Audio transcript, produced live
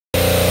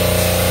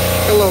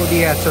Hello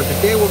there. So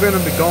today we're going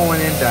to be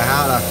going into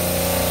how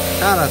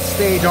to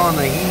stage on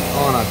the heat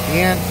on a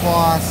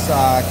Danfoss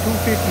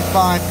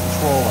AK2-Sc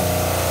controller.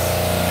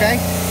 Okay,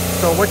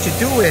 so what you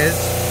do is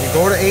you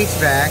go to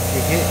HVAC,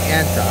 you hit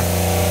enter,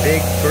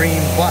 big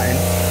green button,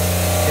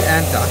 hit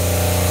enter.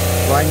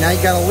 Right now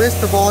you got a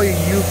list of all your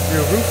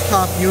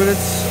rooftop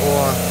units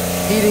or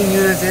heating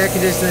units, air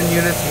conditioning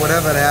units,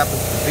 whatever it happens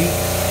to be.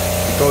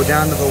 You go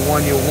down to the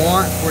one you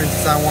want. For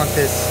instance, I want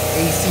this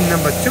AC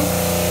number 2.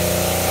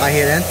 I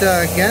hit enter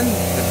again,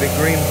 the big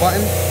green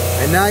button,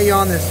 and now you're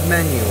on this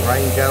menu, right?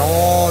 You got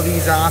all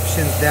these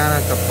options down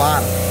at the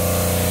bottom.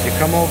 You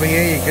come over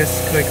here, you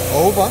just click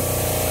over,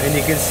 and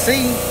you can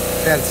see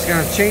that it's going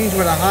to change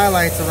with the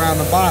highlights around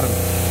the bottom.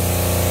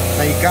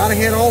 Now you got to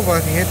hit over.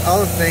 If you hit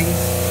other things,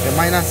 it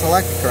might not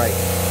select it right.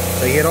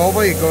 So you hit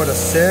over, you go to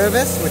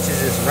service, which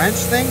is this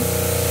wrench thing,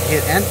 you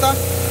hit enter,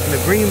 and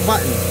the green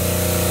button.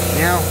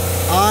 Now,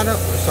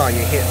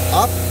 you hit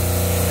up,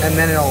 and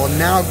then it'll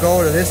now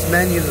go to this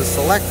menu to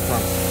select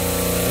from.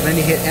 And then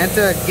you hit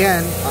enter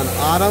again on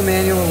auto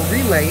manual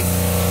relays,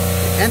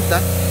 enter.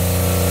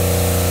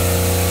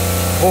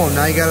 Oh,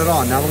 now you got it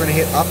on. Now we're going to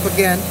hit up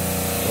again.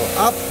 Go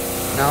up.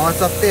 Now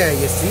it's up there,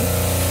 you see.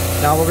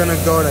 Now we're going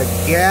to go to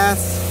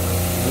gas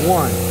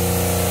 1.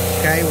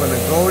 Okay, we're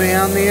going to go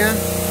down there.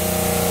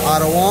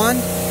 Auto on.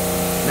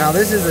 Now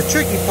this is the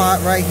tricky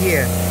part right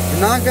here.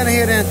 You're not going to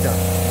hit enter.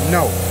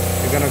 No.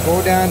 You're going to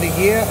go down to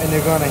here and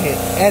you're going to hit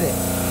edit.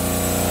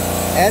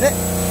 Edit,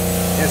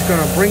 and it's going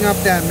to bring up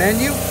that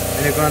menu,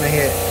 and you're going to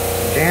hit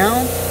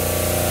down.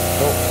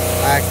 Oh,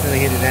 I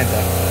accidentally hit it enter.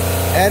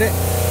 Edit,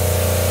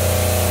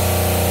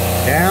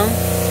 down,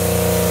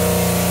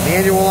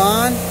 manual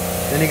on,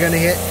 then you're going to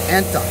hit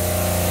enter.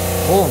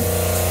 Boom.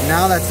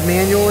 Now that's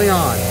manually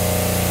on.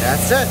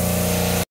 That's it.